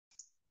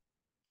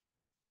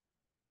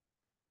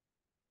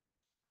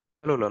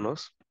Hello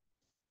learners,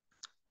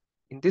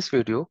 in this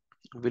video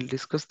we'll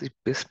discuss the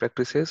best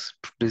practices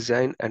to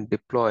design and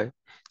deploy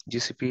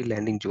GCP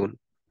landing zone.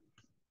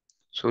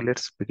 So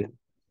let's begin.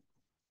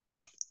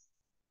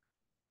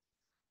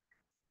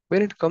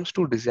 When it comes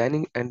to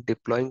designing and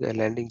deploying a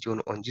landing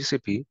zone on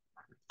GCP,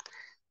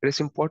 it is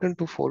important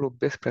to follow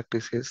best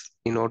practices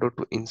in order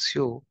to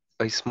ensure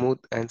a smooth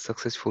and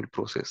successful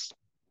process.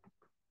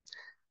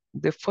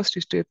 The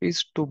first step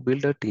is to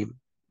build a team.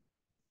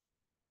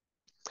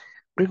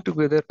 Bring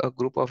together a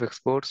group of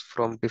experts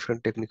from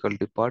different technical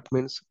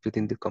departments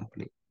within the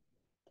company.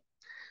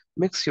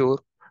 Make sure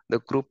the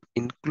group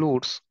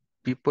includes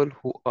people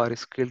who are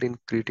skilled in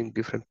creating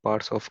different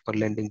parts of a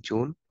landing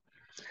zone,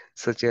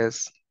 such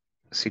as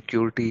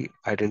security,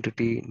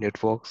 identity,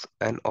 networks,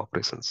 and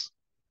operations.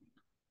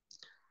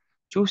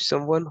 Choose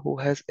someone who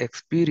has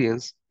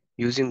experience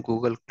using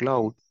Google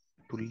Cloud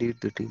to lead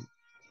the team.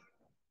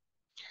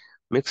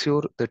 Make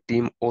sure the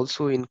team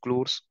also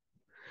includes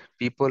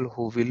people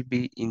who will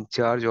be in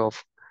charge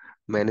of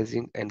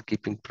managing and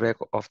keeping track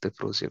of the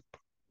project,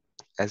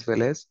 as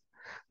well as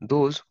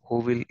those who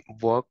will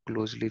work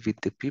closely with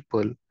the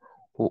people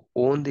who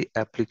own the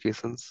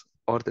applications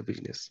or the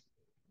business.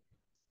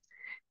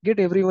 Get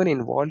everyone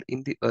involved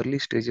in the early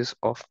stages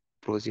of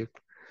project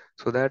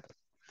so that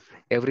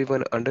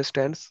everyone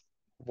understands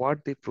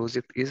what the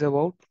project is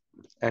about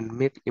and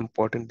make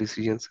important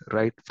decisions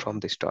right from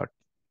the start.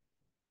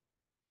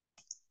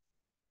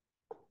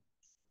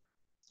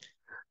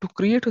 To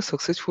create a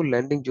successful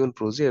landing zone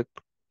project,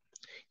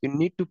 you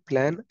need to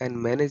plan and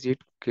manage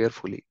it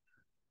carefully.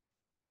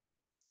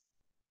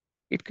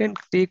 It can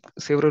take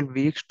several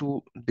weeks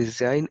to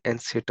design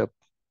and set up,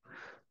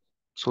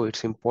 so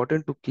it's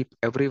important to keep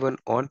everyone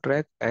on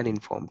track and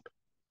informed.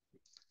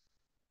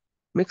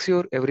 Make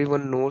sure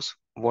everyone knows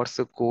what's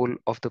the goal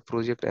of the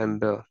project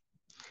and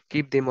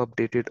keep them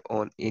updated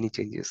on any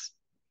changes.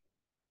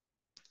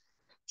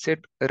 Set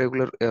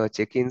regular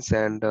check-ins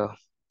and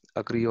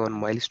agree on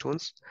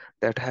milestones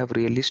that have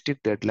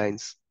realistic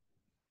deadlines,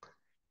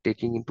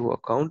 taking into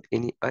account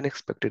any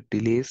unexpected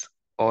delays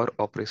or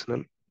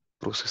operational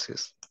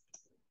processes.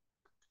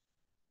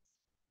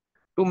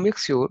 To make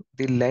sure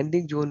the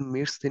landing zone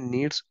meets the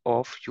needs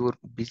of your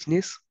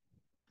business,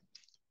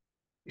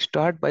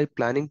 start by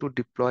planning to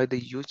deploy the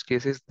use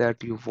cases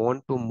that you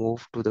want to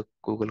move to the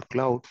Google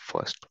Cloud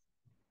first.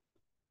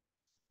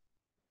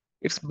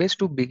 It's best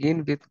to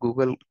begin with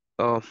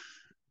uh,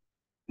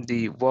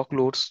 the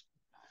workloads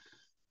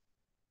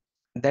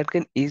that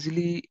can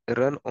easily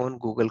run on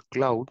Google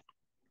Cloud,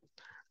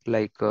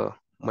 like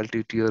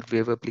multi-tier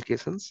web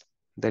applications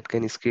that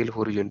can scale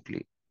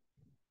horizontally.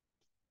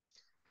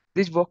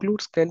 These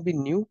workloads can be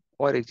new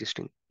or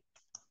existing.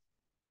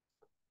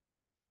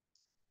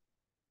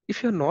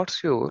 If you're not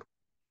sure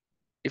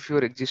if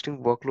your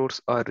existing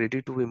workloads are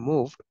ready to be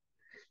moved,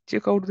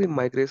 check out the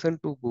migration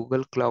to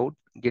Google Cloud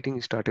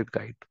Getting Started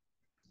guide.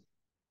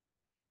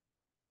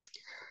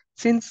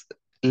 Since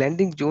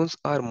landing zones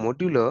are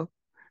modular,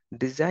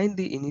 design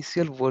the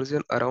initial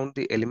version around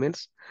the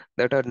elements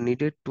that are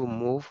needed to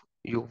move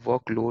your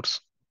workloads,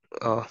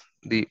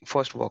 the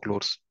first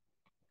workloads.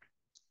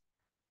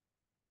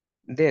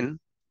 Then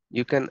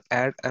you can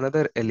add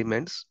another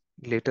elements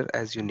later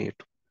as you need.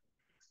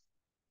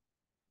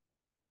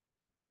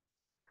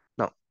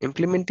 Now,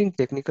 implementing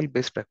technical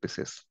best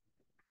practices.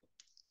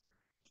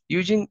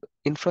 Using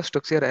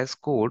infrastructure as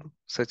code,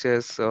 such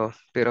as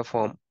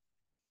Terraform,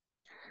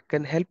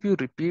 can help you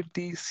repeat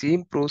the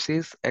same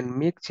process and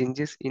make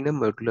changes in a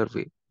modular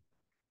way.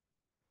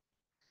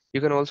 You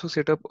can also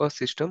set up a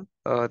system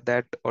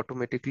that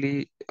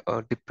automatically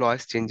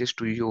deploys changes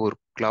to your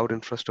cloud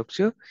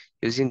infrastructure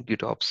using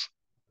GitOps,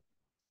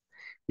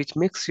 which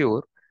makes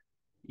sure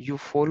you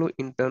follow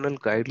internal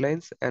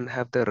guidelines and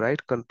have the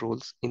right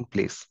controls in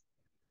place.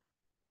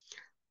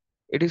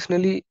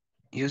 Additionally,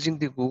 using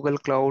the Google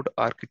Cloud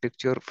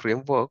Architecture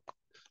framework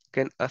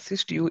can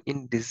assist you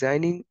in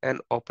designing and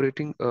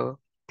operating a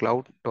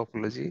cloud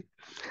topology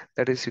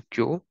that is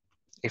secure,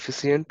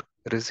 efficient,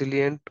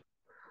 resilient,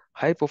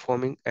 high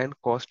performing, and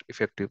cost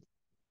effective.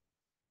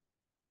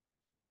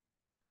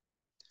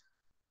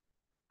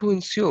 To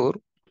ensure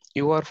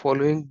you are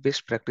following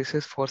best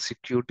practices for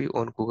security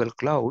on Google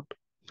Cloud,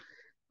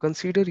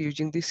 consider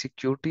using the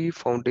Security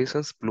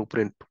Foundations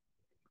Blueprint,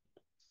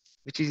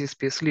 which is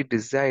especially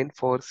designed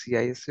for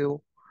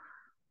CISO,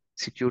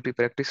 security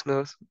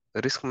practitioners,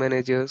 risk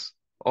managers,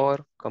 or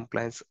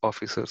compliance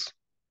officers.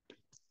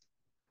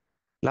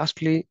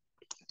 Lastly,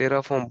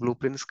 Terraform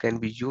blueprints can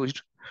be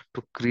used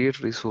to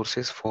create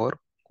resources for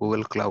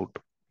Google Cloud.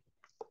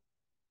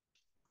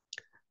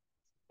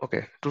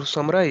 Okay, to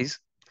summarize,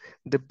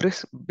 the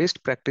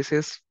best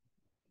practices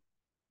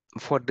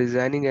for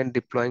designing and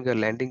deploying a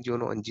landing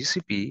zone on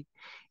GCP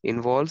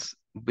involves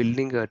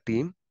building a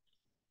team,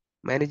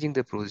 managing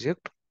the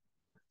project,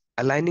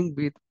 aligning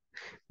with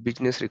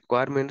business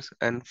requirements,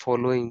 and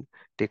following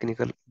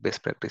technical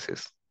best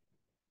practices.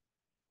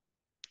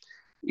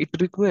 It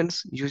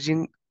recommends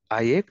using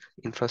IAC,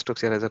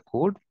 infrastructure as a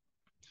code,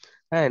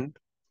 and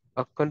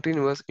a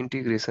continuous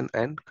integration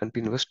and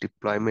continuous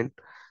deployment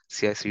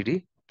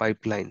CI/CD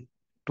pipeline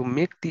to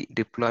make the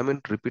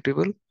deployment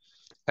repeatable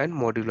and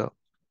modular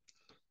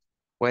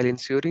while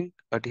ensuring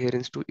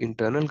adherence to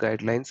internal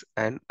guidelines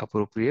and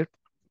appropriate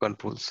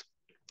controls.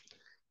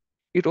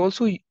 It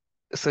also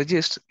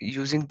suggests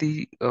using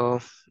the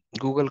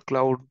Google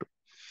Cloud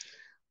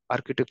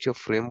Architecture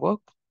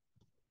Framework,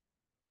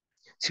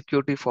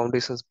 Security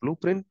Foundations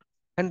Blueprint,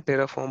 and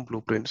Terraform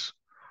blueprints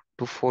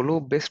to follow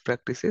best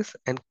practices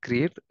and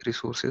create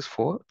resources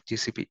for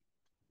GCP.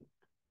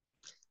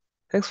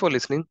 Thanks for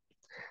listening.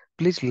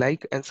 Please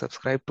like and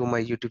subscribe to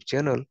my YouTube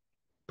channel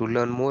to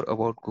learn more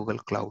about Google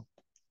Cloud.